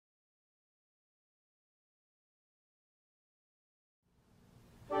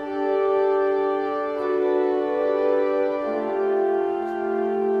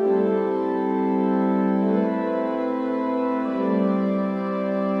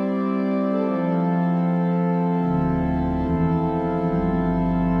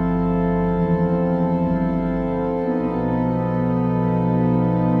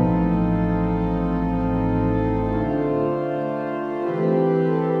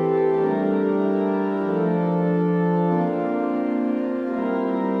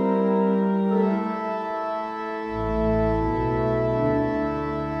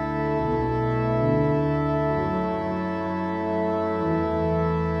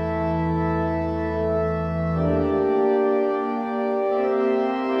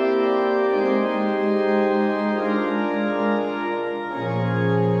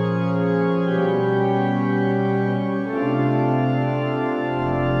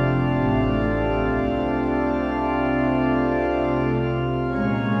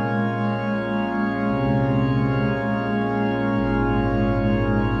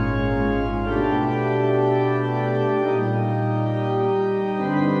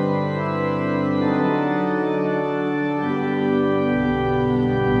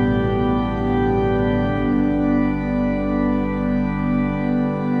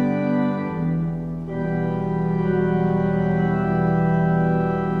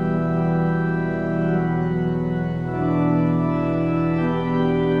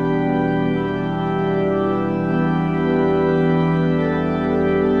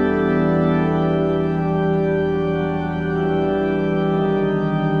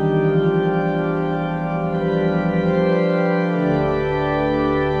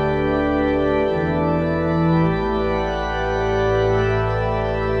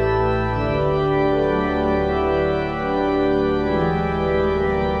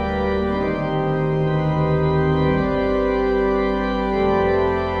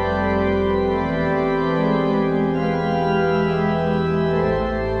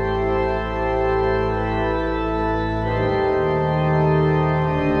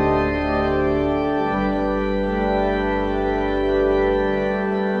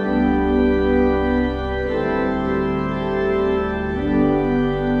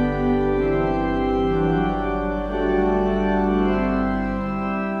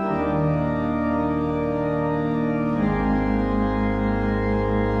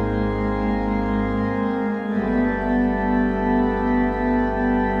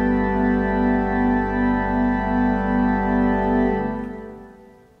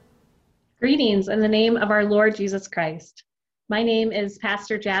Greetings in the name of our Lord Jesus Christ. My name is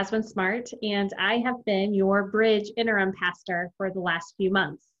Pastor Jasmine Smart, and I have been your Bridge interim pastor for the last few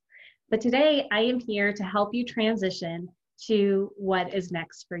months. But today I am here to help you transition to what is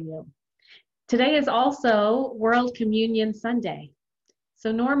next for you. Today is also World Communion Sunday.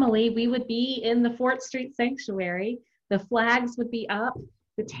 So normally we would be in the Fort Street Sanctuary, the flags would be up,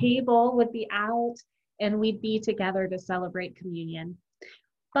 the table would be out, and we'd be together to celebrate communion.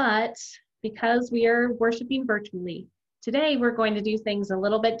 But because we are worshiping virtually, today we're going to do things a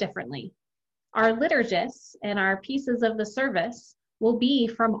little bit differently. Our liturgists and our pieces of the service will be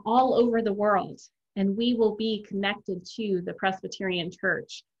from all over the world, and we will be connected to the Presbyterian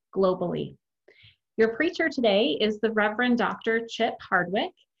Church globally. Your preacher today is the Reverend Dr. Chip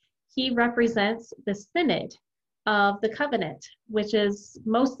Hardwick. He represents the Synod of the Covenant, which is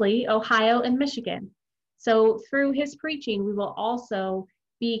mostly Ohio and Michigan. So through his preaching, we will also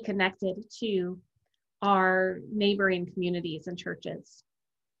be connected to our neighboring communities and churches.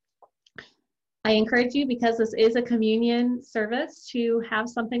 I encourage you, because this is a communion service, to have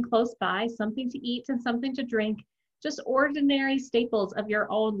something close by, something to eat and something to drink, just ordinary staples of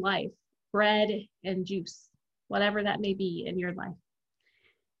your own life, bread and juice, whatever that may be in your life.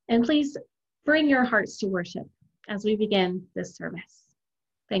 And please bring your hearts to worship as we begin this service.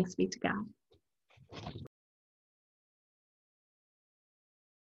 Thanks be to God.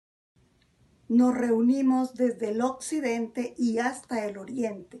 Nos reunimos desde el occidente y hasta el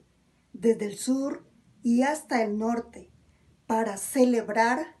oriente, desde el sur y hasta el norte, para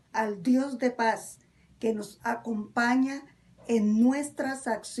celebrar al Dios de paz que nos acompaña en nuestras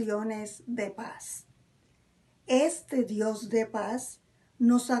acciones de paz. Este Dios de paz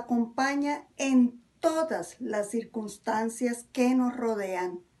nos acompaña en todas las circunstancias que nos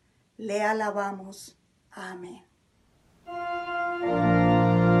rodean. Le alabamos. Amén.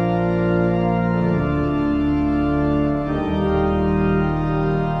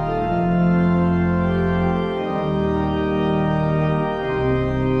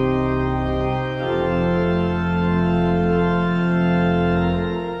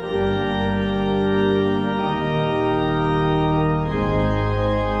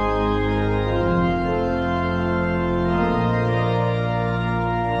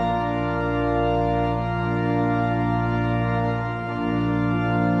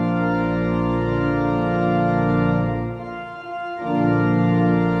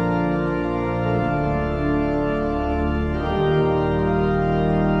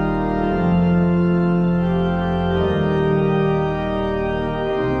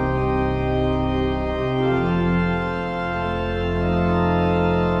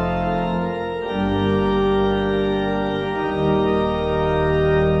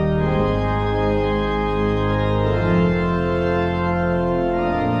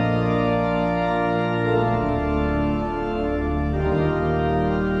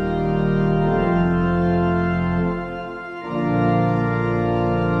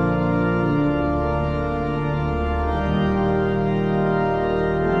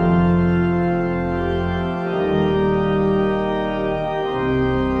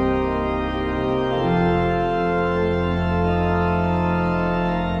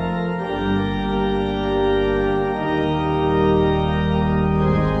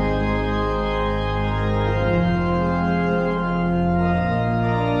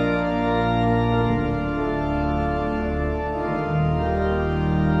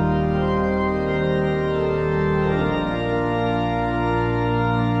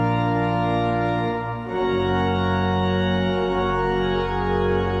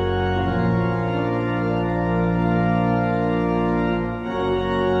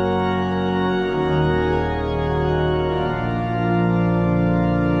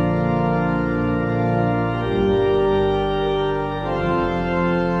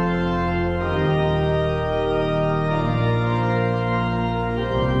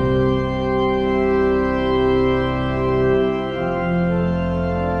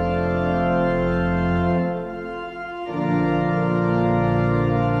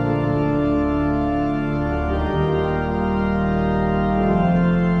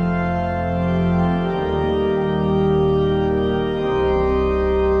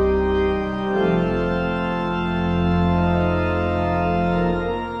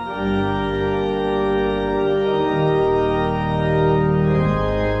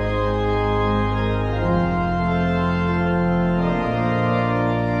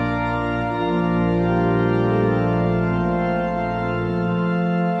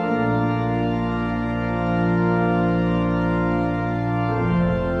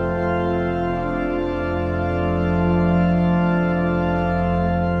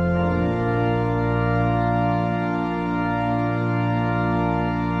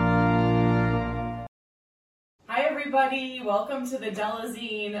 everybody. Welcome to the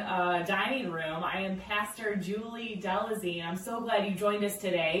Delazine dining room. I am Pastor Julie Delazine. I'm so glad you joined us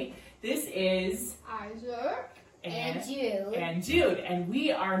today. This is Isaac and Jude. Jude, and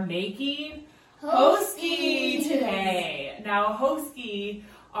we are making hoski today. Now, hoski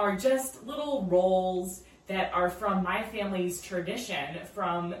are just little rolls that are from my family's tradition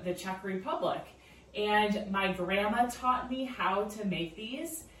from the Czech Republic. And my grandma taught me how to make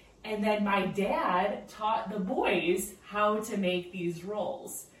these, and then my dad taught the boys how to make these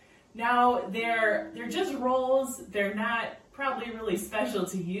rolls. Now, they're just rolls. They're not probably really special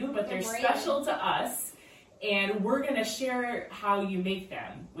to you, but they're special to us, and we're going to share how you make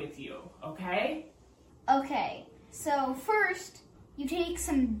them with you, okay? Okay, so first you take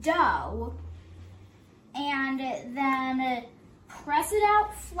some dough and then press it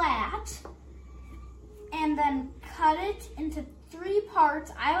out flat and then cut it into 3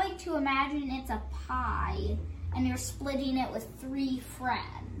 parts. I like to imagine it's a pie and you're splitting it with 3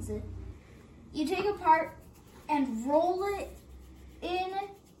 friends. You take a part and roll it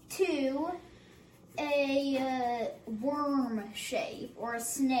into a worm shape or a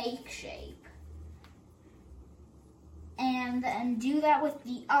snake shape. And then do that with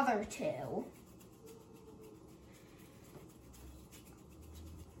the other 2.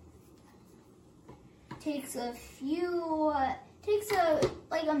 Takes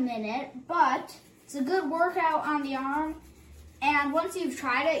like a minute, but it's a good workout on the arm. And once you've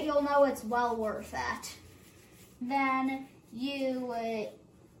tried it, you'll know it's well worth it. Then you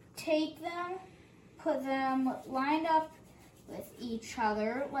take them, put them lined up with each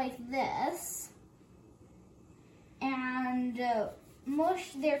other like this, and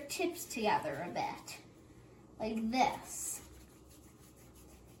mush their tips together a bit, like this.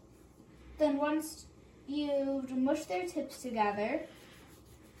 Then once you've mushed their tips together,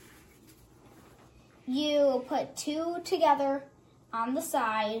 you put 2 together on the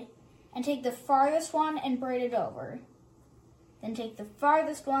side and take the farthest one and braid it over. Then take the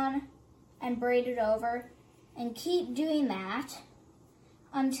farthest one and braid it over, and keep doing that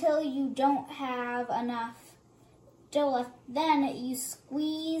until you don't have enough dough left. Then you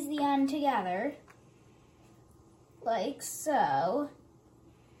squeeze the end together like so,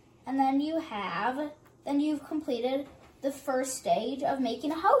 and then you've completed the first stage of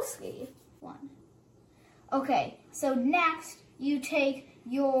making a hoski one. Okay, so next you take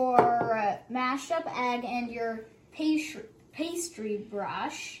your mashed up egg and your pastry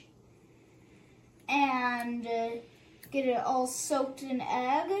brush and get it all soaked in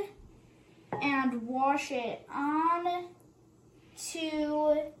egg and wash it on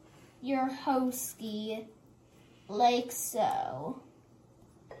to your hoski like so.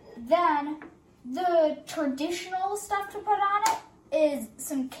 Then the traditional stuff to put on it is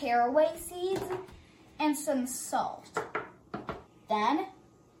some caraway seeds and some salt. Then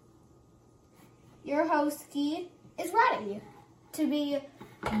your hoski is ready to be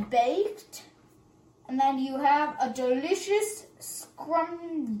baked, and then you have a delicious,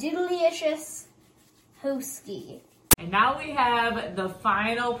 scrumdiddlyicious hoski. And now we have the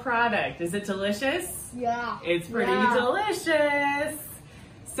final product. Is it delicious? Yeah. It's pretty delicious.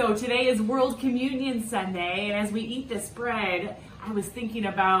 So today is World Communion Sunday, and as we eat this bread, I was thinking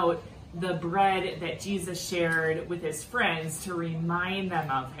about the bread that Jesus shared with his friends to remind them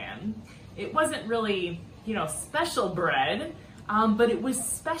of him. It wasn't really, special bread, but it was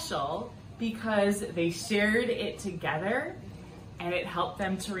special because they shared it together, and it helped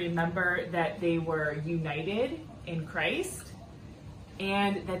them to remember that they were united in Christ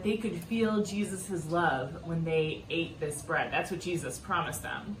and that they could feel Jesus' love when they ate this bread. That's what Jesus promised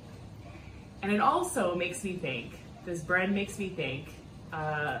them. And it also makes me think, this bread makes me think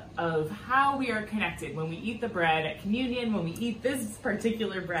of how we are connected when we eat the bread at communion, when we eat this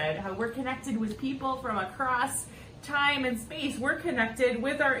particular bread, how we're connected with people from across time and space. We're connected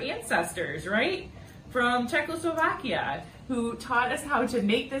with our ancestors, right? From Czechoslovakia, who taught us how to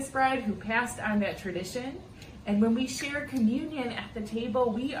make this bread, who passed on that tradition. And when we share communion at the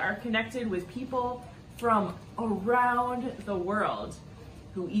table, we are connected with people from around the world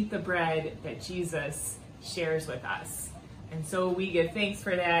who eat the bread that Jesus shares with us. And so we give thanks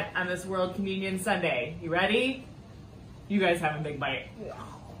for that on this World Communion Sunday. You ready? You guys have a big bite.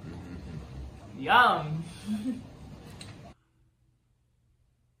 Yum.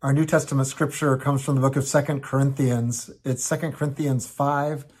 Our New Testament scripture comes from the book of 2 Corinthians. It's 2 Corinthians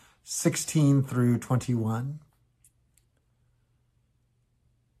 5:16 through 21.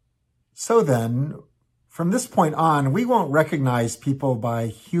 So then, from this point on, we won't recognize people by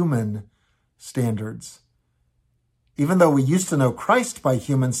human standards. Even though we used to know Christ by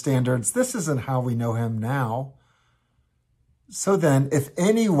human standards, this isn't how we know him now. So then, if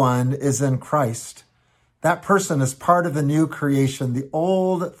anyone is in Christ, that person is part of the new creation. The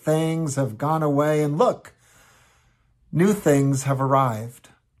old things have gone away, and look, new things have arrived.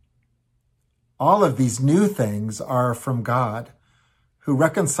 All of these new things are from God, who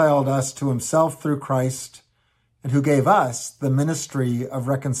reconciled us to himself through Christ, and who gave us the ministry of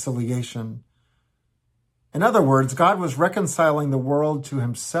reconciliation. In other words, God was reconciling the world to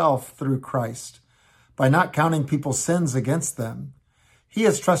himself through Christ by not counting people's sins against them. He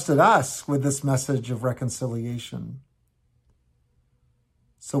has trusted us with this message of reconciliation.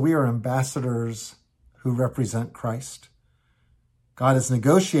 So we are ambassadors who represent Christ. God is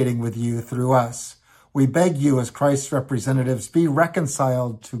negotiating with you through us. We beg you as Christ's representatives, be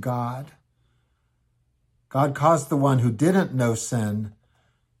reconciled to God. God caused the one who didn't know sin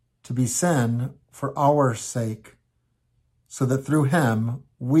to be sin for our sake, so that through him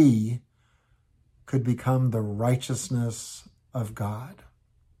we could become the righteousness of God.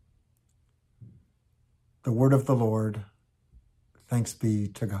 The word of the Lord. Thanks be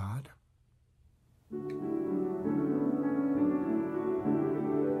to God.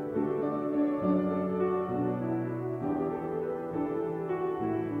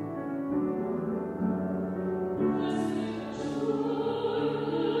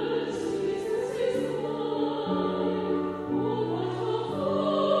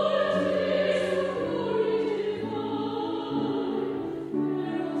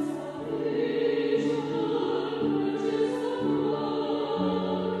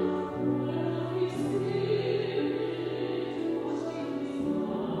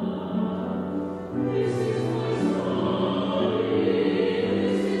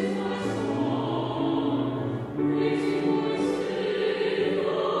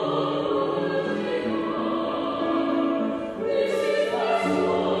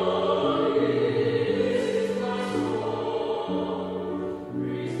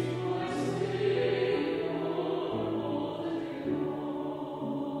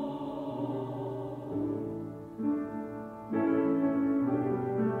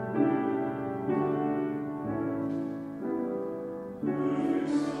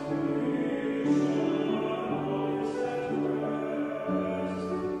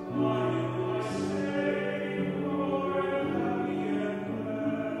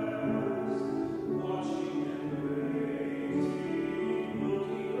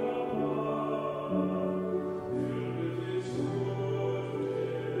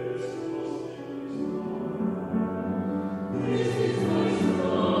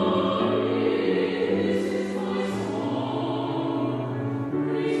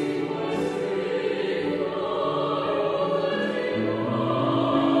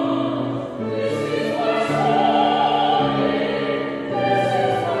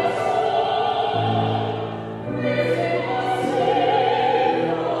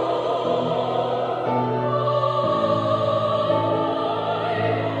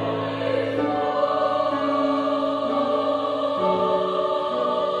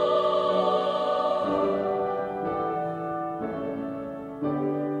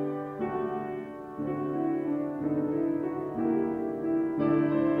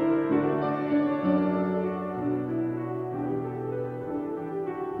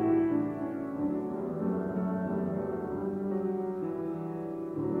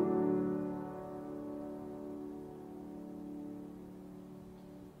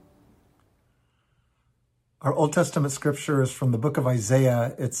 Our Old Testament scripture is from the book of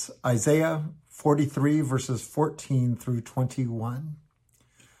Isaiah. It's Isaiah 43, verses 14 through 21.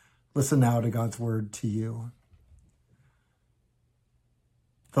 Listen now to God's word to you.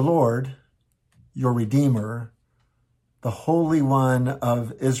 The Lord, your Redeemer, the Holy One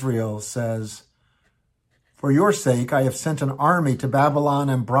of Israel, says, "For your sake I have sent an army to Babylon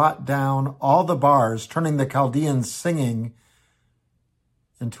and brought down all the bars, turning the Chaldeans' singing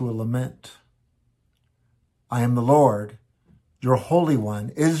into a lament. I am the Lord, your Holy One,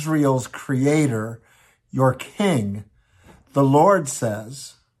 Israel's Creator, your King. The Lord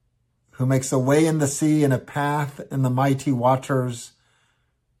says, who makes a way in the sea and a path in the mighty waters,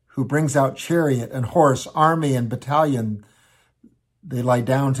 who brings out chariot and horse, army and battalion. They lie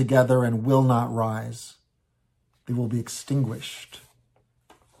down together and will not rise. They will be extinguished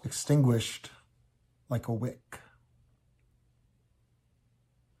like a wick."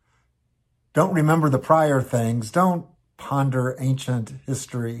 Don't remember the prior things. Don't ponder ancient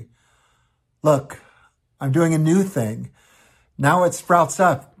history. Look, I'm doing a new thing. Now it sprouts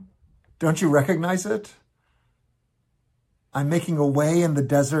up. Don't you recognize it? I'm making a way in the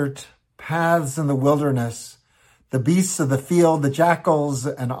desert, paths in the wilderness. The beasts of the field, the jackals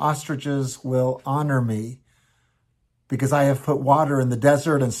and ostriches will honor me. because I have put water in the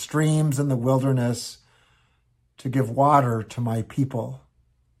desert and streams in the wilderness to give water to my people,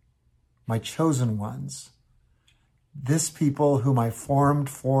 my chosen ones, this people whom I formed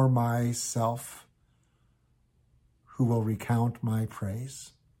for myself, who will recount my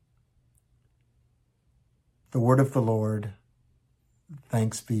praise. The word of the Lord.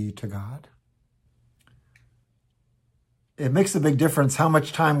 Thanks be to God. It makes a big difference how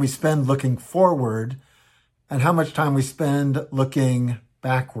much time we spend looking forward and how much time we spend looking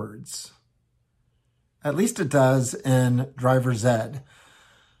backwards. At least it does in driver's ed.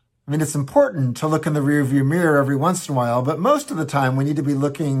 I mean, it's important to look in the rearview mirror every once in a while, but most of the time we need to be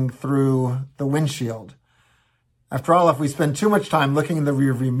looking through the windshield. After all, if we spend too much time looking in the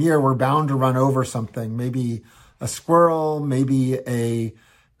rearview mirror, we're bound to run over something, maybe a squirrel, maybe a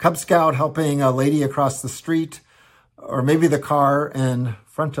Cub Scout helping a lady across the street, or maybe the car in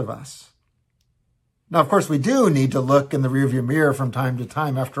front of us. Now, of course, we do need to look in the rearview mirror from time to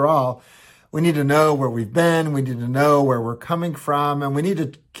time. After all, we need to know where we've been, we need to know where we're coming from, and we need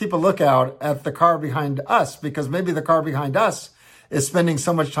to keep a lookout at the car behind us, because maybe the car behind us is spending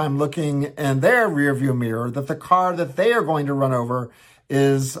so much time looking in their rearview mirror that the car that they are going to run over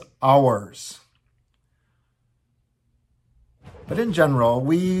is ours. But in general,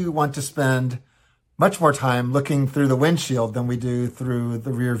 we want to spend much more time looking through the windshield than we do through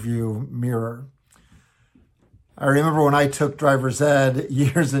the rearview mirror. I remember when I took driver's ed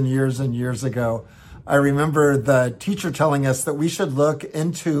years and years and years ago, I remember the teacher telling us that we should look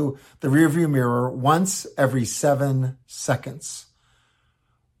into the rearview mirror once every 7 seconds,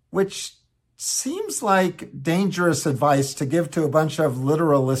 which seems like dangerous advice to give to a bunch of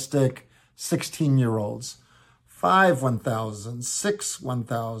literalistic 16-year-olds. 5, 1,000, 6,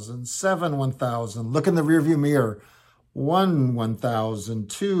 1,000, 7, 1,000. Look in the rearview mirror. 1, 1,000,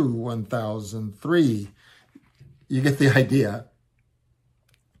 2, 1,000, 3. You get the idea.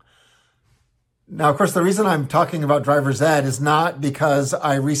 Now, of course, the reason I'm talking about driver's ed is not because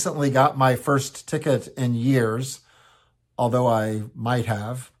I recently got my first ticket in years, although I might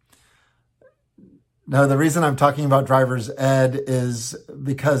have. No, the reason I'm talking about driver's ed is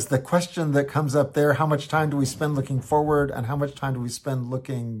because the question that comes up there, how much time do we spend looking forward and how much time do we spend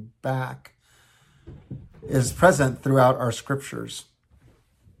looking back, is present throughout our scriptures.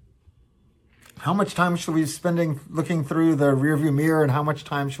 How much time should we be spending looking through the rearview mirror and how much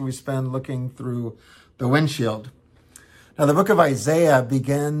time should we spend looking through the windshield? Now, the book of Isaiah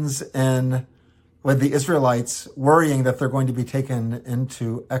begins with the Israelites worrying that they're going to be taken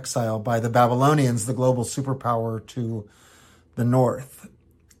into exile by the Babylonians, the global superpower to the north.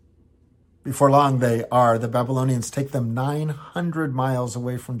 Before long, the Babylonians take them 900 miles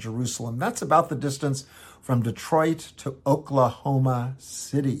away from Jerusalem. That's about the distance from Detroit to Oklahoma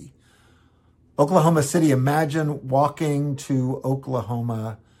City. Oklahoma City, imagine walking to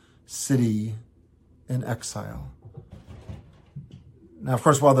Oklahoma City in exile. Now, of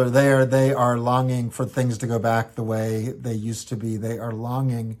course, while they're there, they are longing for things to go back the way they used to be. They are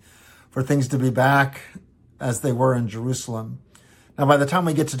longing for things to be back as they were in Jerusalem. Now, by the time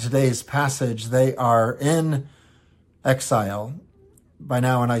we get to today's passage, they are in exile by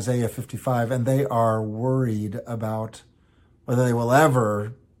now in Isaiah 55, and they are worried about whether they will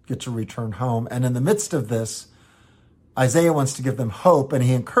ever get to return home. And in the midst of this, Isaiah wants to give them hope, and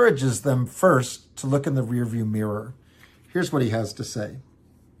he encourages them first to look in the rearview mirror. Here's what he has to say.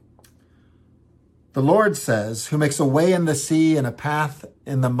 The Lord says, who makes a way in the sea and a path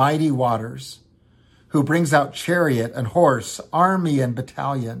in the mighty waters, who brings out chariot and horse, army and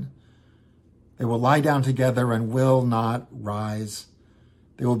battalion. They will lie down together and will not rise.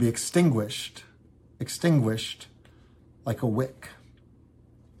 They will be extinguished like a wick.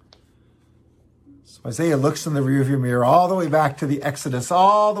 So Isaiah looks in the rearview mirror all the way back to the Exodus,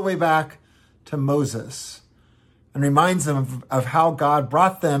 all the way back to Moses, and reminds them of how God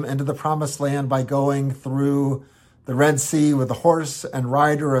brought them into the promised land by going through the Red Sea with the horse and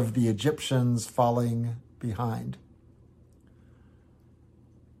rider of the Egyptians falling behind.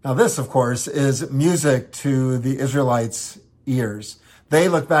 Now this, of course, is music to the Israelites' ears. They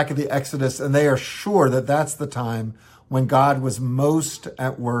look back at the Exodus and they are sure that that's the time when God was most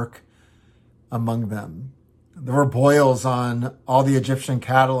at work among them. There were boils on all the Egyptian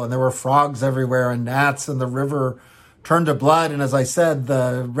cattle, and there were frogs everywhere, and gnats, and the river turned to blood. And as I said,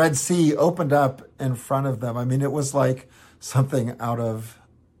 the Red Sea opened up in front of them. I mean, it was like something out of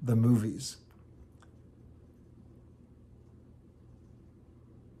the movies.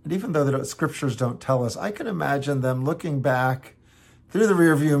 And even though the scriptures don't tell us, I can imagine them looking back through the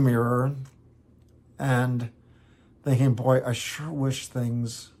rearview mirror and thinking, boy, I sure wish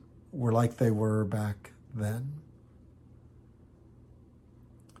things were like they were back then.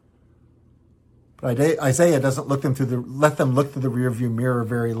 But Isaiah doesn't let them look through the rearview mirror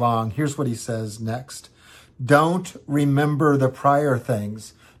very long. Here's what he says next. Don't remember the prior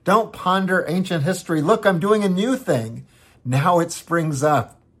things. Don't ponder ancient history. Look, I'm doing a new thing. Now it springs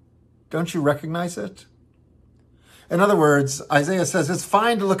up. Don't you recognize it? In other words, Isaiah says it's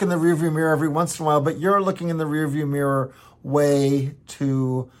fine to look in the rearview mirror every once in a while, but you're looking in the rearview mirror way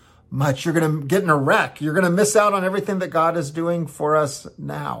too much. You're going to get in a wreck. You're going to miss out on everything that God is doing for us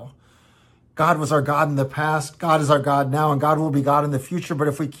now. God was our God in the past. God is our God now, and God will be God in the future. But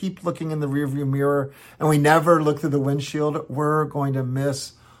if we keep looking in the rearview mirror and we never look through the windshield, we're going to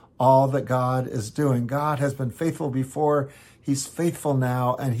miss all that God is doing. God has been faithful before. He's faithful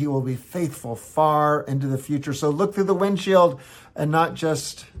now, and he will be faithful far into the future. So look through the windshield and not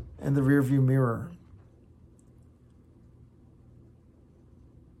just in the rearview mirror.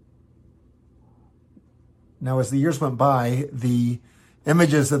 Now, as the years went by, the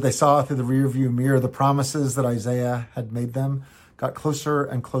images that they saw through the rearview mirror, the promises that Isaiah had made them, got closer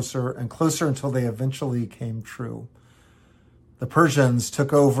and closer and closer until they eventually came true. The Persians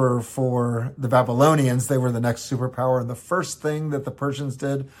took over for the Babylonians. They were the next superpower. And the first thing that the Persians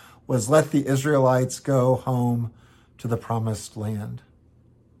did was let the Israelites go home to the promised land.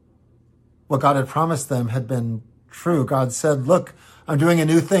 What God had promised them had been true. God said, look, I'm doing a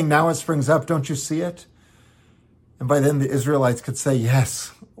new thing. Now it springs up. Don't you see it? And by then the Israelites could say,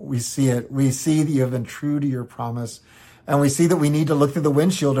 yes, we see it. We see that you have been true to your promise. And we see that we need to look through the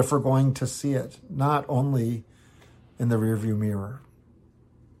windshield if we're going to see it, not only in the rearview mirror.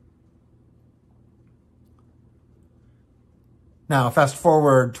 Now, fast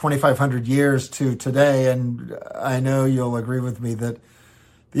forward 2,500 years to today, and I know you'll agree with me that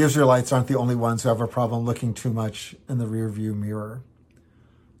the Israelites aren't the only ones who have a problem looking too much in the rearview mirror.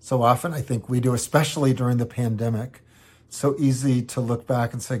 So often, I think we do, especially during the pandemic. It's so easy to look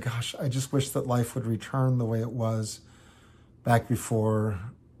back and say, gosh, I just wish that life would return the way it was back before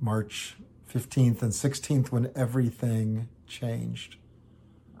March 15th and 16th when everything changed.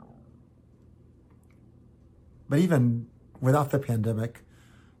 But even without the pandemic,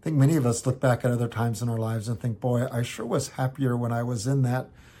 I think many of us look back at other times in our lives and think, boy, I sure was happier when I was in that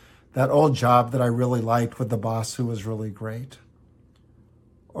old job that I really liked with the boss who was really great.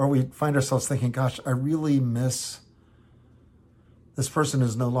 Or we find ourselves thinking, gosh, I really miss this person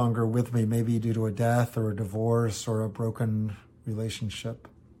who's no longer with me, maybe due to a death or a divorce or a broken relationship.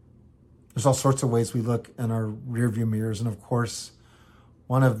 There's all sorts of ways we look in our rearview mirrors. And of course,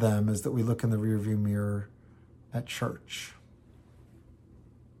 one of them is that we look in the rearview mirror at church.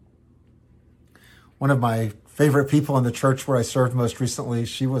 One of my favorite people in the church where I served most recently,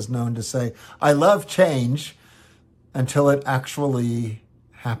 she was known to say, I love change until it actually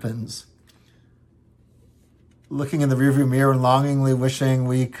happens. Looking in the rearview mirror and longingly wishing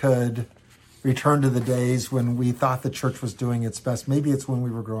we could return to the days when we thought the church was doing its best. Maybe it's when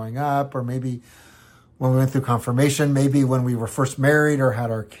we were growing up, or maybe when we went through confirmation, maybe when we were first married or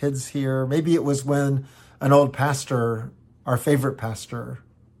had our kids here. Maybe it was when an old pastor, our favorite pastor,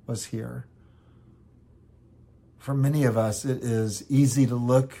 was here. For many of us, it is easy to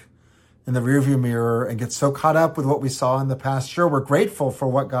look in the rearview mirror and get so caught up with what we saw in the past. Sure, we're grateful for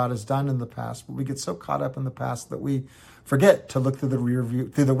what God has done in the past, but we get so caught up in the past that we forget to look through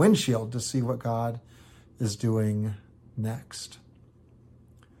the windshield to see what God is doing next.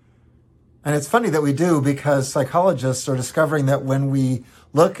 And it's funny that we do, because psychologists are discovering that when we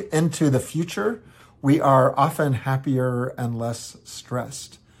look into the future, we are often happier and less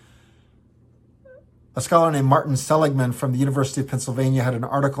stressed. A scholar named Martin Seligman from the University of Pennsylvania had an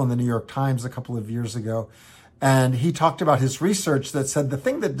article in the New York Times a couple of years ago, and he talked about his research that said the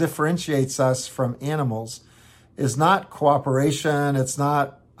thing that differentiates us from animals is not cooperation, it's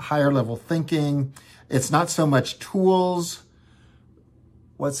not higher level thinking, it's not so much tools.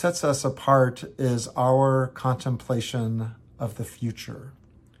 What sets us apart is our contemplation of the future.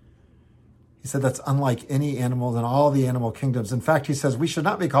 He said that's unlike any animal in all the animal kingdoms. In fact, he says we should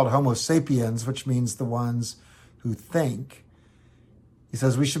not be called Homo sapiens, which means the ones who think. He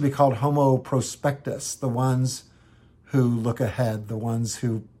says we should be called Homo prospectus, the ones who look ahead, the ones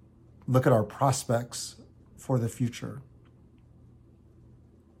who look at our prospects for the future.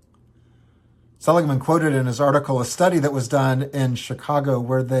 Seligman quoted in his article a study that was done in Chicago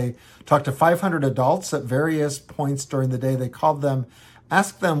where they talked to 500 adults at various points during the day. They called them,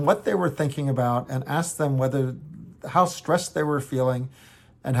 asked them what they were thinking about, and asked them how stressed they were feeling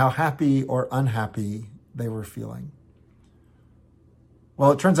and how happy or unhappy they were feeling.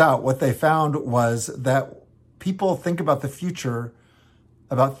 Well, it turns out what they found was that people think about the future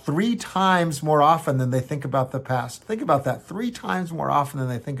about 3 times more often than they think about the past. Think about that, 3 times more often than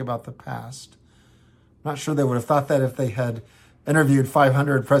they think about the past. Not sure they would have thought that if they had interviewed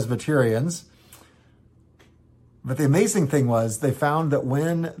 500 Presbyterians. But the amazing thing was they found that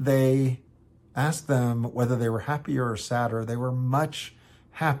when they asked them whether they were happier or sadder, they were much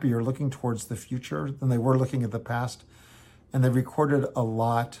happier looking towards the future than they were looking at the past. And they recorded a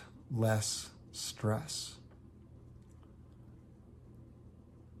lot less stress.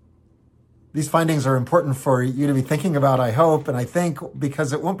 These findings are important for you to be thinking about, I hope. And I think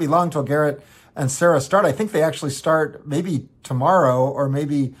because it won't be long till Garrett and Sarah start. I think they actually start maybe tomorrow or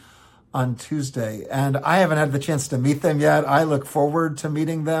maybe on Tuesday. And I haven't had the chance to meet them yet. I look forward to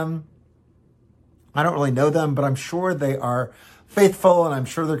meeting them. I don't really know them, but I'm sure they are faithful, and I'm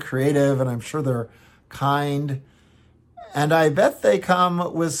sure they're creative, and I'm sure they're kind. And I bet they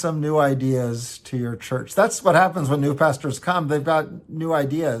come with some new ideas to your church. That's what happens when new pastors come. They've got new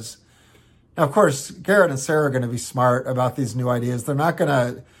ideas. Now, of course, Garrett and Sarah are going to be smart about these new ideas. They're not going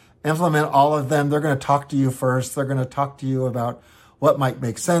to implement all of them. They're going to talk to you first. They're going to talk to you about what might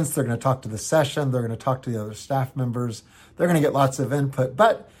make sense. They're going to talk to the session. They're going to talk to the other staff members. They're going to get lots of input.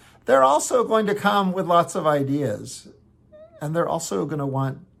 But they're also going to come with lots of ideas. And they're also going to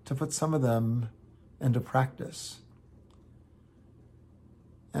want to put some of them into practice.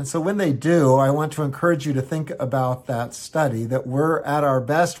 And so when they do, I want to encourage you to think about that study, that we're at our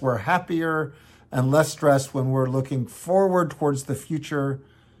best, we're happier and less stressed when we're looking forward towards the future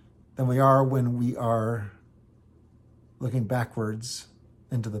than we are when we are looking backwards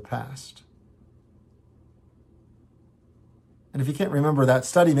into the past. And if you can't remember that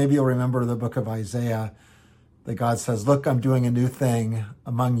study, maybe you'll remember the book of Isaiah, that God says, look, I'm doing a new thing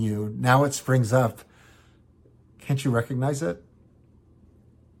among you. Now it springs up. Can't you recognize it?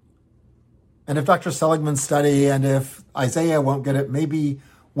 And if Dr. Seligman's study and if Isaiah won't get it, maybe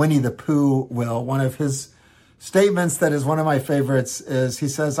Winnie the Pooh will. One of his statements that is one of my favorites is he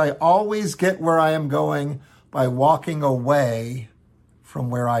says, I always get where I am going by walking away from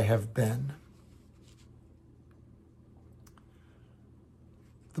where I have been.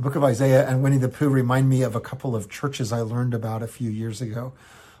 The book of Isaiah and Winnie the Pooh remind me of a couple of churches I learned about a few years ago.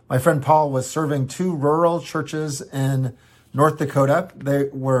 My friend Paul was serving two rural churches in North Dakota. They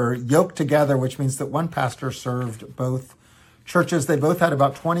were yoked together, which means that one pastor served both churches. They both had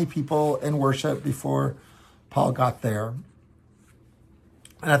about 20 people in worship before Paul got there.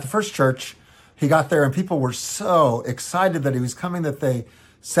 And at the first church, he got there and people were so excited that he was coming that they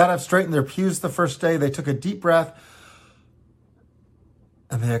sat up straight in their pews the first day. They took a deep breath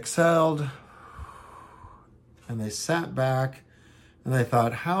and they exhaled and they sat back. And they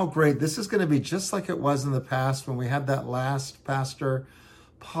thought, how great. This is going to be just like it was in the past when we had that last pastor.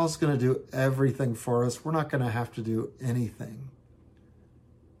 Paul's going to do everything for us. We're not going to have to do anything.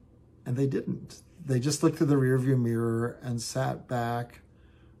 And they didn't. They just looked through the rearview mirror and sat back,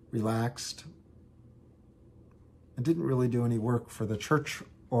 relaxed, and didn't really do any work for the church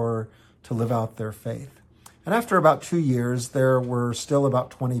or to live out their faith. And after about 2 years, there were still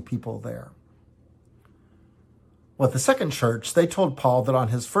about 20 people there. Well, at the second church, they told Paul that on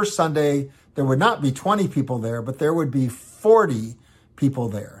his first Sunday, there would not be 20 people there, but there would be 40 people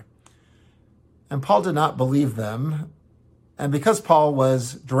there. And Paul did not believe them. And because Paul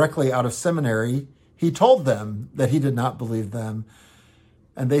was directly out of seminary, he told them that he did not believe them.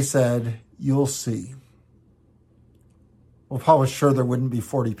 And they said, you'll see. Well, Paul was sure there wouldn't be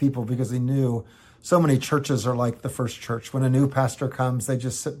 40 people because he knew so many churches are like the first church. When a new pastor comes, they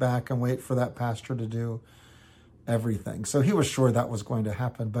just sit back and wait for that pastor to do everything. So he was sure that was going to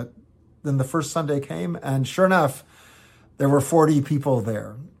happen. But then the first Sunday came, and sure enough, there were 40 people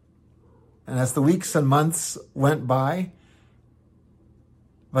there. And as the weeks and months went by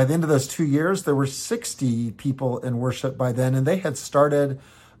the end of those 2 years, there were 60 people in worship by then, and they had started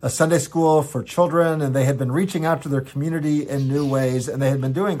a Sunday school for children, and they had been reaching out to their community in new ways, and they had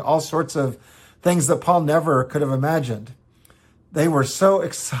been doing all sorts of things that Paul never could have imagined. They were so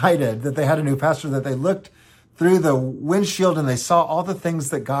excited that they had a new pastor that they looked through the windshield and they saw all the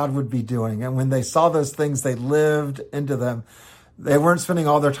things that God would be doing. And when they saw those things, they lived into them. They weren't spending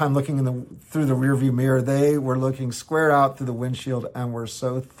all their time looking through the rearview mirror. They were looking square out through the windshield and were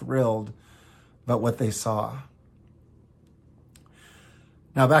so thrilled about what they saw.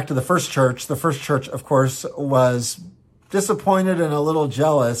 Now back to the first church. The first church, of course, was disappointed and a little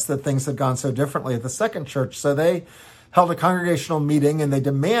jealous that things had gone so differently at the second church. So they held a congregational meeting and they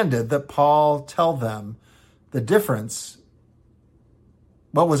demanded that Paul tell them the difference,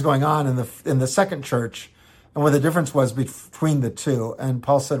 what was going on in the second church and what the difference was between the two. And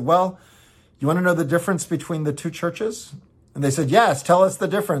Paul said, well, you want to know the difference between the two churches? And they said, yes, tell us the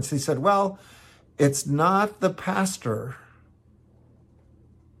difference. He said, well, it's not the pastor.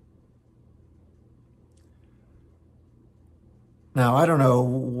 Now, I don't know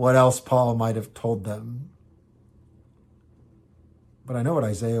what else Paul might have told them, but I know what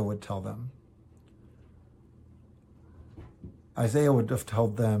Isaiah would tell them. Isaiah would have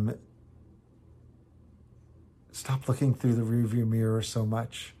told them, stop looking through the rearview mirror so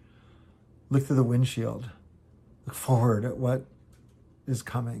much. Look through the windshield. Look forward at what is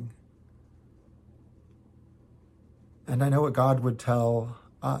coming. And I know what God would tell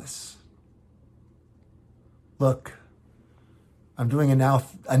us. Look, I'm doing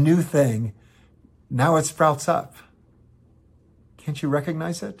a new thing. Now it sprouts up. Can't you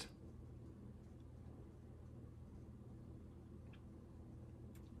recognize it?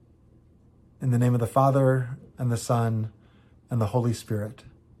 In the name of the Father, and the Son, and the Holy Spirit.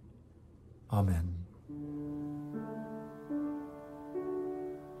 Amen.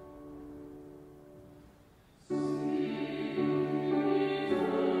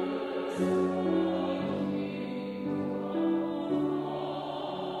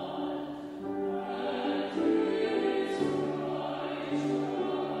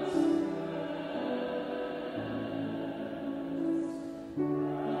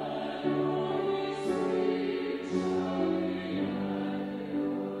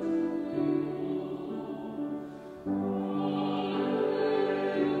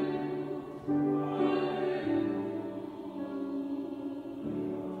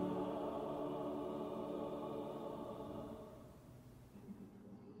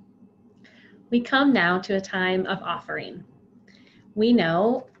 We come now to a time of offering. We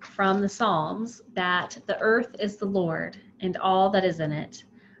know from the Psalms that the earth is the Lord and all that is in it,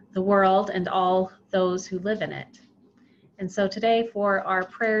 the world and all those who live in it. And so today for our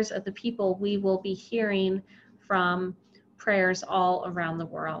prayers of the people, we will be hearing from prayers all around the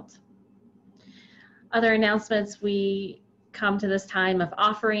world. Other announcements, we come to this time of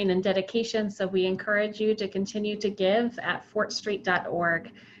offering and dedication, so we encourage you to continue to give at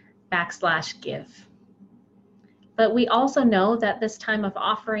fortstreet.org/give. But we also know that this time of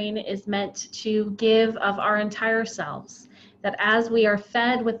offering is meant to give of our entire selves, that as we are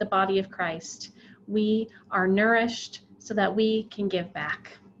fed with the body of Christ, we are nourished so that we can give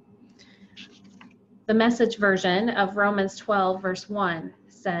back. The Message version of Romans 12, verse 1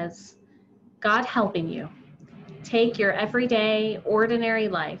 says, God helping you, take your everyday, ordinary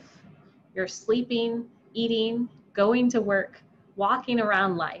life, your sleeping, eating, going to work, walking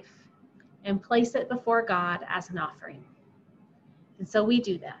around life, and place it before God as an offering. And so we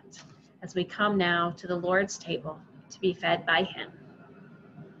do that as we come now to the Lord's table to be fed by Him.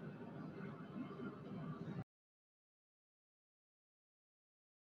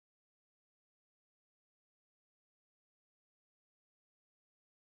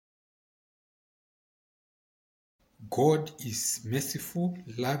 God is merciful,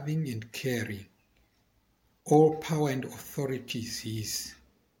 loving, and caring. All power and authority is His.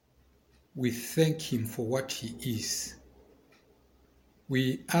 We thank Him for what He is.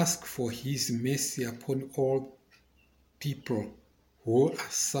 We ask for His mercy upon all people who are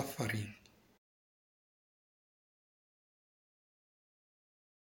suffering.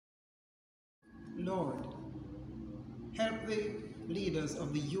 Lord, help the leaders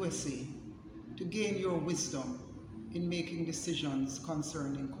of the USA to gain your wisdom in making decisions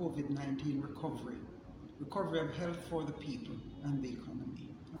concerning COVID-19 recovery of health for the people and the economy.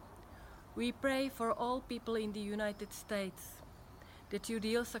 We pray for all people in the United States that you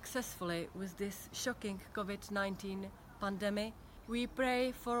deal successfully with this shocking COVID-19 pandemic. We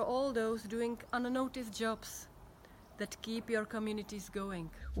pray for all those doing unnoticed jobs that keep your communities going.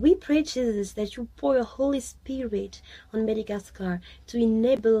 We pray, Jesus, that you pour your Holy Spirit on Madagascar to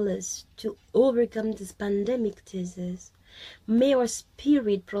enable us to overcome this pandemic, Jesus. May your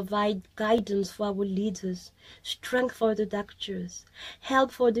Spirit provide guidance for our leaders, strength for the doctors,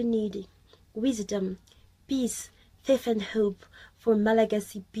 help for the needy, wisdom, peace, faith and hope for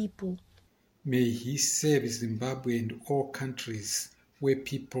Malagasy people. May He save Zimbabwe and all countries where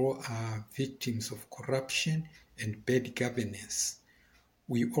people are victims of corruption and bad governance.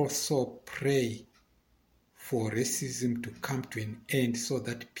 We also pray for racism to come to an end so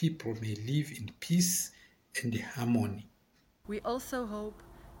that people may live in peace and harmony. We also hope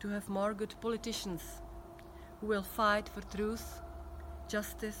to have more good politicians who will fight for truth,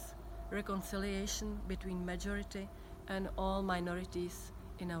 justice, reconciliation between majority and all minorities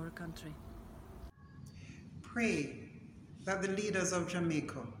in our country. Pray that the leaders of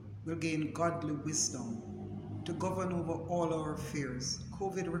Jamaica will gain godly wisdom to govern over all our affairs,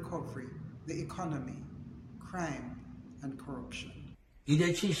 COVID recovery, the economy, crime, and corruption.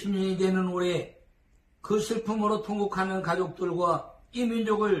 이제 70년이 되는 올해 그 슬픔으로 통곡하는 가족들과 이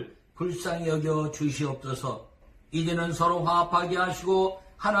민족을 불쌍히 여겨 주시옵소서. 이제는 서로 화합하게 하시고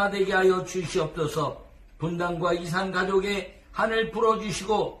하나 되게 하여 주시옵소서. 분단과 이산 가족의 한을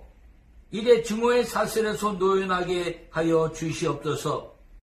풀어주시고 이제 증오의 사슬에서 노연하게 하여 주시옵소서.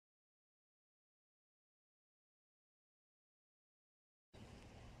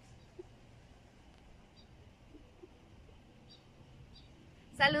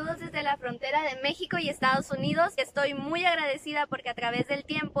 Saludos desde la frontera de México y Estados Unidos. Estoy muy agradecida porque a través del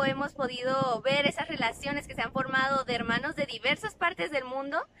tiempo hemos podido ver esas relaciones que se han formado de hermanos de diversas partes del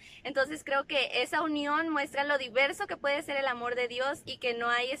mundo. Entonces creo que esa unión muestra lo diverso que puede ser el amor de Dios y que no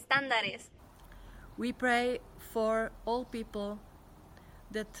hay estándares. We pray for all people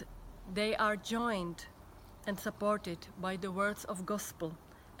that they are joined and supported by the words of gospel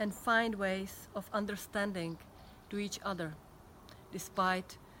and find ways of understanding to each other,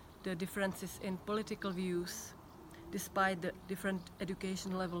 despite the differences in political views, despite the different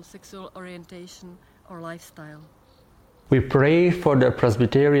education level, sexual orientation or lifestyle. We pray for the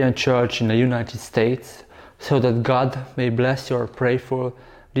Presbyterian Church in the United States so that God may bless your prayerful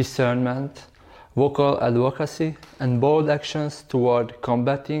discernment, vocal advocacy, and bold actions toward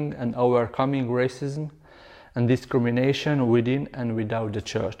combating and overcoming racism and discrimination within and without the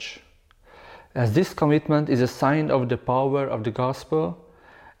Church. As this commitment is a sign of the power of the gospel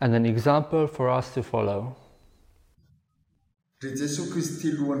and an example for us to follow. Jesu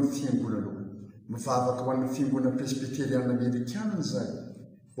Kristi lohan'ny fiangonana mivavaka ho an'ny fiangonana presbyteriana amerikanina zay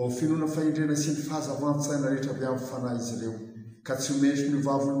mba ho finoana fahendrena sy ny fahazavantsaina rehetra avy amin'ny fanahy izy ireo ka tsy homendry ny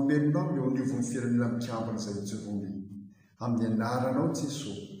vavolombelonao eo anivon'ny firenena mikambana izay hojoroany amin'ny anaranao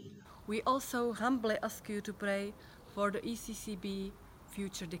Jesosy. We also humbly ask you to pray for the ECCB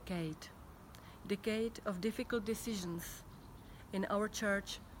future decade of difficult decisions in our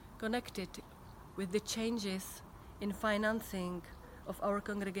church connected with the changes in financing of our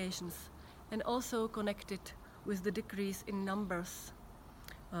congregations and also connected with the decrease in numbers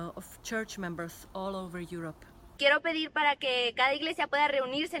of church members all over Europe. Quiero pedir para que cada iglesia pueda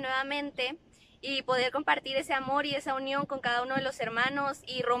reunirse nuevamente y poder compartir ese amor y esa unión con cada uno de los hermanos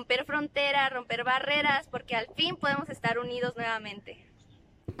y romper fronteras, romper barreras, porque al fin podemos estar unidos nuevamente.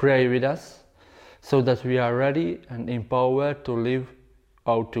 Pray with us so that we are ready and empowered to live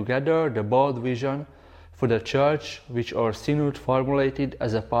out together the bold vision for the Church which our Synod formulated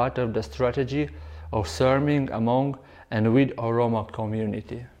as a part of the strategy of serving among and with our Roma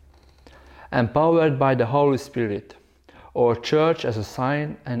community. Empowered by the Holy Spirit, our Church as a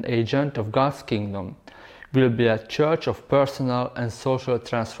sign and agent of God's kingdom will be a church of personal and social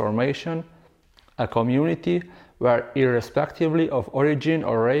transformation, a community where irrespectively of origin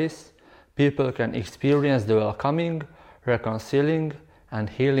or race, people can experience the welcoming, reconciling, and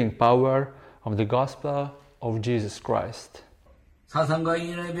healing power of the gospel of Jesus Christ. 사상과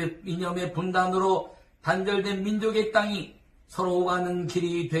이념의 분단으로 단절된 민족의 땅이 서로 오가는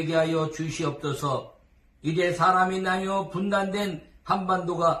길이 되게 하여 주시옵소서. 이제 사람이 나뉘어 분단된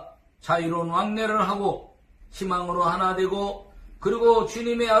한반도가 자유로운 왕래를 하고 희망으로 하나 되고 그리고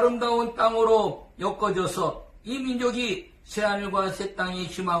주님의 아름다운 땅으로 엮어져서 이 민족이 새하늘과 새 땅의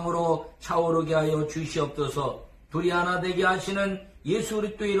희망으로 차오르게 하여 주시옵소서. 둘이 하나 되게 하시는 예수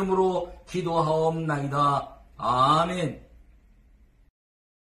그리스도 이름으로 기도하옵나이다. 아멘.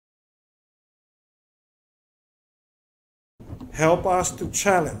 Help us to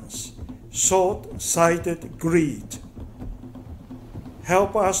challenge short-sighted greed.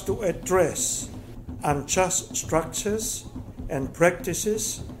 Help us to address unjust structures and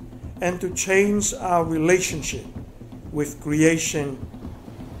practices and to change our relationship with creation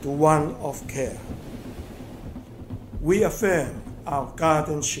to one of care. We affirm our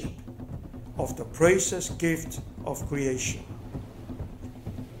guardianship of the precious gift of creation.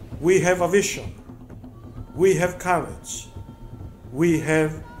 We have a vision. We have courage. We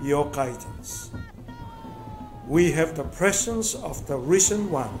have your guidance. We have the presence of the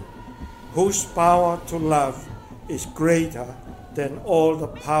risen one, whose power to love is greater than all the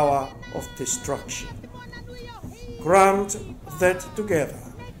power of destruction. Grant that together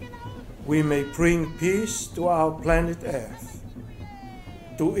we may bring peace to our planet Earth,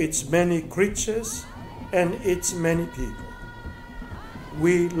 to its many creatures and its many people.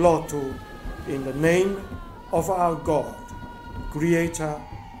 We laud to, in the name of our God, Creator,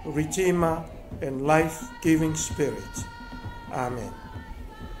 Redeemer, and life-giving Spirit. Amen.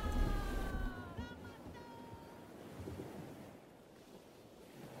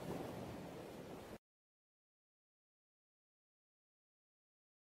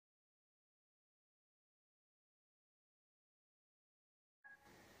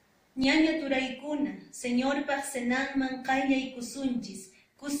 Ñaña turaykuna, Señor Paxenan mankaya y kusunchis,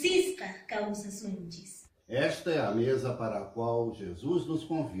 kusisqa kawsasunchis. Esta é a mesa para a qual Jesus nos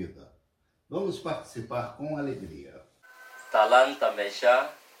convida. Vamos participar com alegria. Talanta mesha,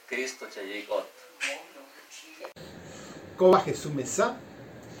 Cristo chayigot. ¿Cómo va Jesús mesa?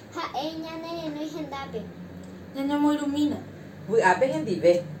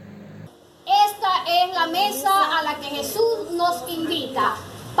 Esta es la mesa a la que Jesús nos invita.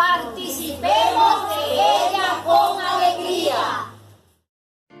 Participemos de ella con alegría.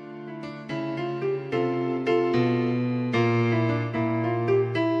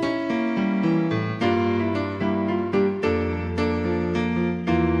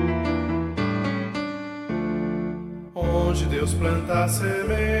 Onde Deus planta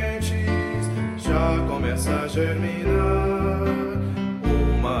sementes, já começa a germinar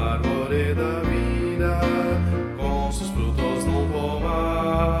uma árvore da vida, com seus frutos no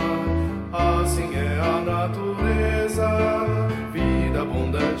pomar. Assim é a natureza, vida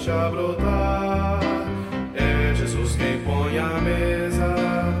abundante a brotar. É Jesus quem põe a mesa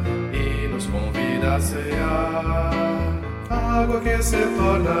e nos convida a cear. Água que se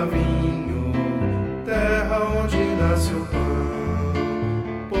torna vinho, terra onde nasce o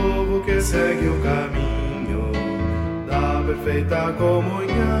pão, povo que segue o caminho da perfeita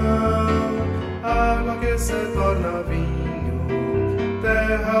comunhão. Água que se torna vinho,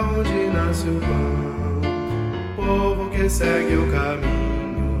 terra onde nasce o pão, povo que segue o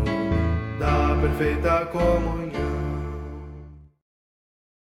caminho da perfeita comunhão.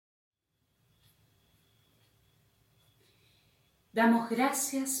 Damos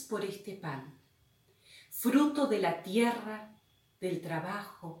gracias por este pan, fruto de la tierra, del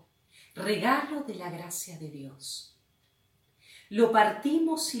trabajo, regalo de la gracia de Dios. Lo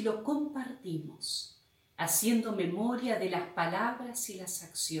partimos y lo compartimos, haciendo memoria de las palabras y las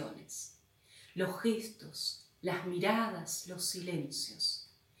acciones, los gestos, las miradas, los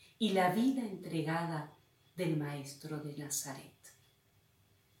silencios y la vida entregada del Maestro de Nazaret.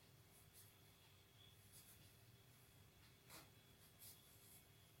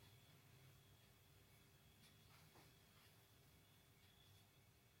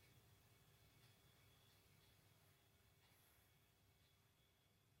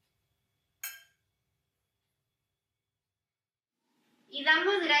 Y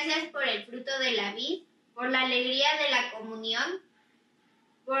damos gracias por el fruto de la vid, por la alegría de la comunión,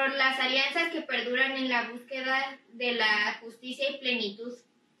 por las alianzas que perduran en la búsqueda de la justicia y plenitud.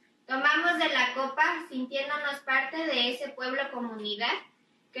 Tomamos de la copa sintiéndonos parte de ese pueblo comunidad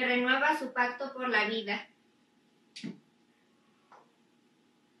que renueva su pacto por la vida.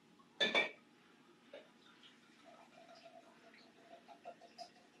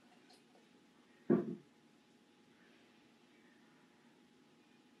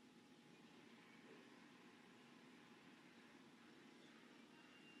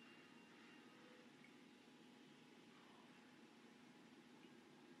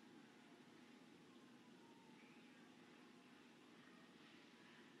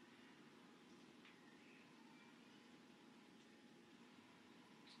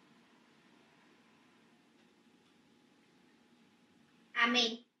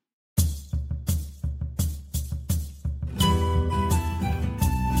 Amén.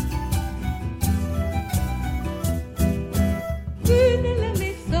 Ven a la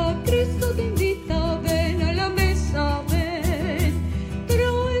mesa, Cristo te invita, ven a la mesa, ven.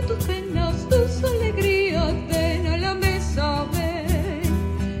 Trae tus penas, tus alegrías, ven a la mesa, ven.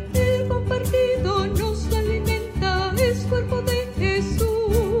 El pan partido nos alimenta, es cuerpo de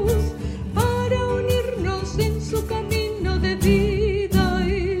Jesús, para unirnos en su camino de vida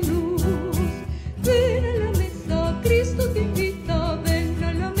y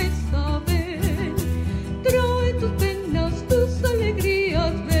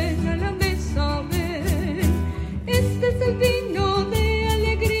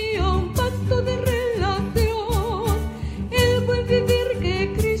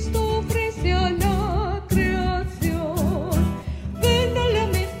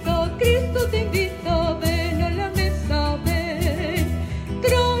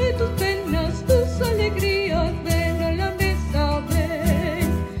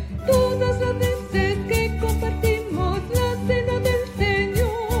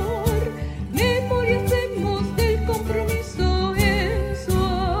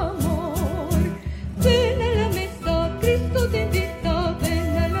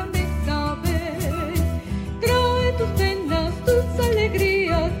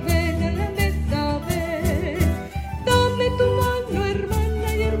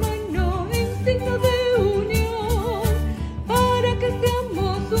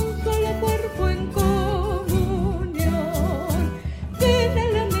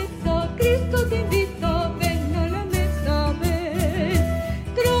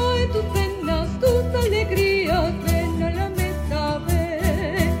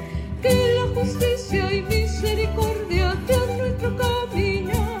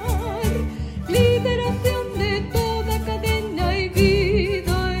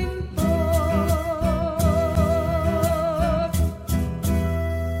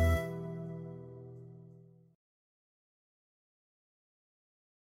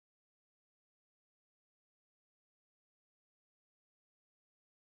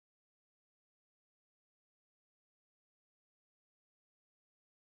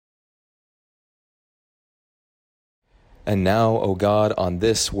And now, O God, on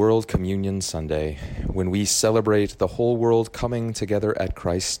this World Communion Sunday, when we celebrate the whole world coming together at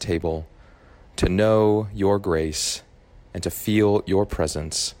Christ's table, to know your grace and to feel your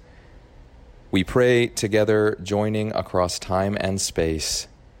presence, we pray together, joining across time and space,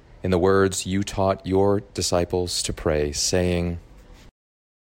 in the words you taught your disciples to pray, saying,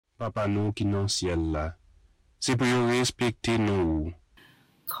 Papa nous qui dans ciel là, c'est pour respecter nous.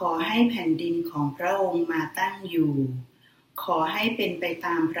 ขอให้แผ่นดินของพระองค์มาตั้งอยู่ขอให้เป็นไปต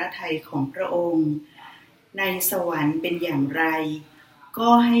ามพระทัยของพระองค์ในสวรรค์เป็นอย่างไรก็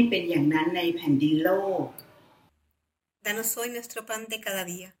ให้เป็นอย่างนั้นในแผ่นดินโลก Danos hoy nuestro pan de cada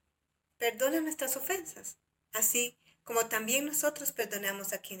día. Perdona nuestras ofensas, así como también nosotros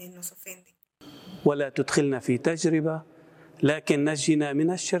perdonamos a quienes nos ofenden. ولا تدخلنا في تجربة لكن نجنا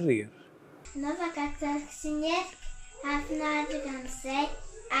من الشرير.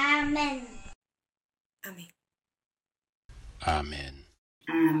 Amen. Amen.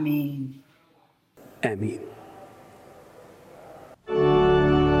 Amen. Amen.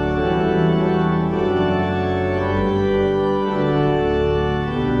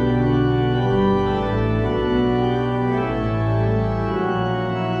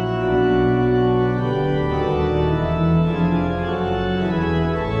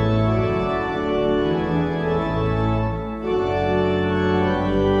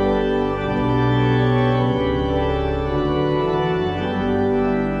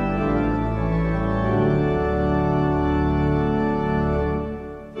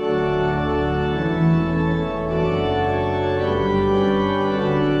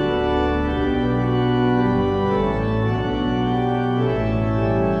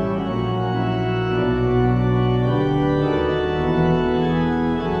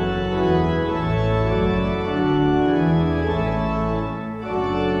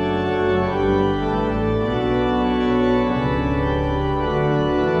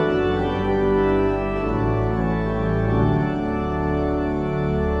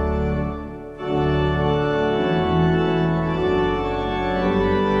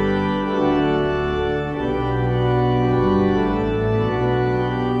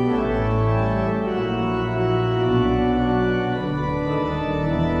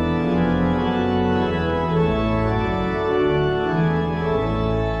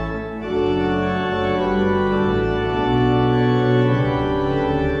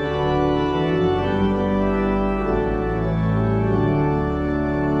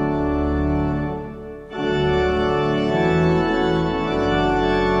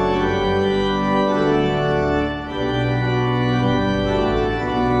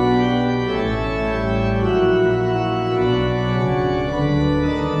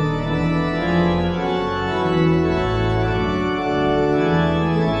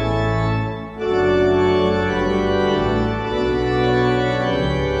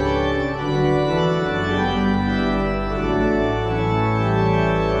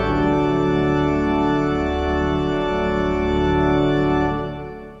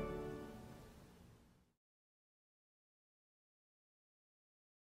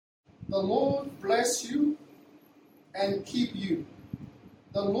 The Lord bless you and keep you.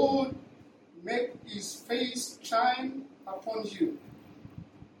 The Lord make his face shine upon you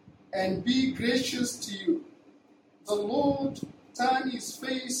and be gracious to you. The Lord turn his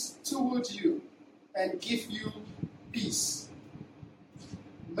face toward you and give you peace.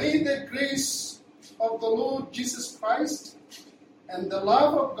 May the grace of the Lord Jesus Christ and the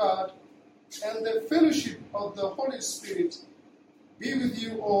love of God and the fellowship of the Holy Spirit be with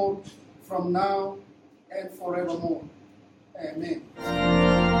you all from now and forevermore. Amen.